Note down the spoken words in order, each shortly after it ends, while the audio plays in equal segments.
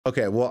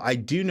Okay, well, I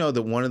do know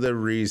that one of the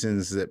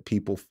reasons that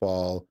people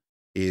fall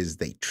is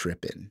they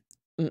tripping.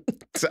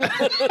 So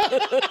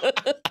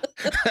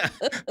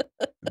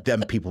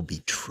them people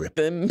be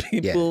tripping. Them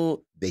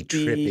people They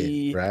tripping,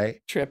 be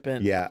right?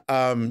 tripping. Yeah.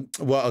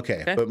 Well,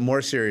 okay, but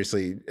more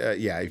seriously,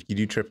 yeah, if you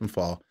do trip and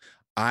fall,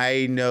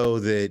 I know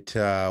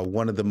that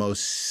one of the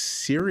most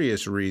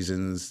serious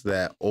reasons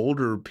that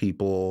older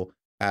people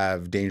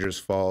have dangerous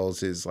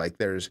falls is like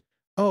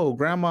oh,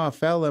 grandma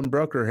fell and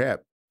broke her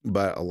hip.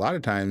 But a lot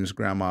of times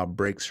grandma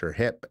breaks her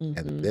hip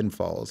and then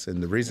falls.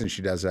 And the reason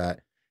she does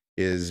that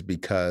is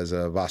because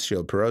of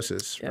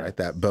osteoporosis, right?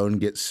 That bone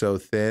gets so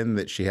thin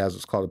that she has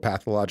what's called a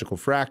pathological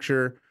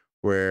fracture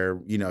where,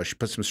 you know, she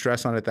puts some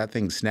stress on it, that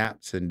thing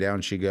snaps and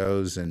down she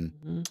goes.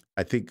 And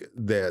I think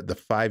the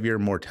 5-year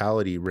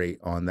mortality rate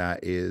on that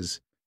is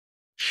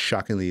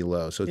shockingly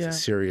low. So it's a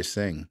serious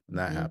thing when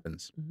that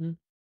happens.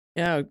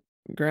 Yeah,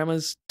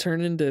 grandma's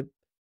turning to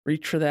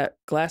reach for that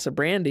glass of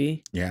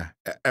brandy. Yeah,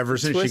 ever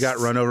since she got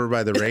run over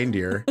by the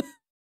reindeer.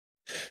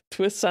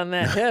 Twists on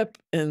that hip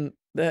and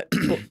that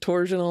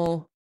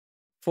torsional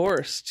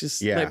force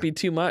just might be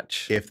too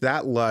much. If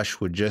that lush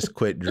would just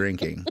quit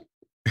drinking.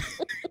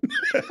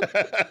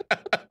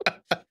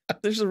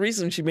 There's a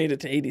reason she made it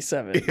to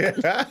 87.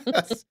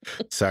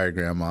 Sorry,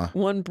 Grandma.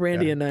 One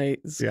brandy a night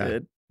is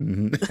good.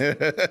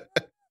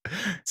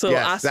 So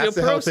yes, osteoporosis. that's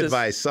the health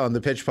advice on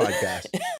the Pitch Podcast.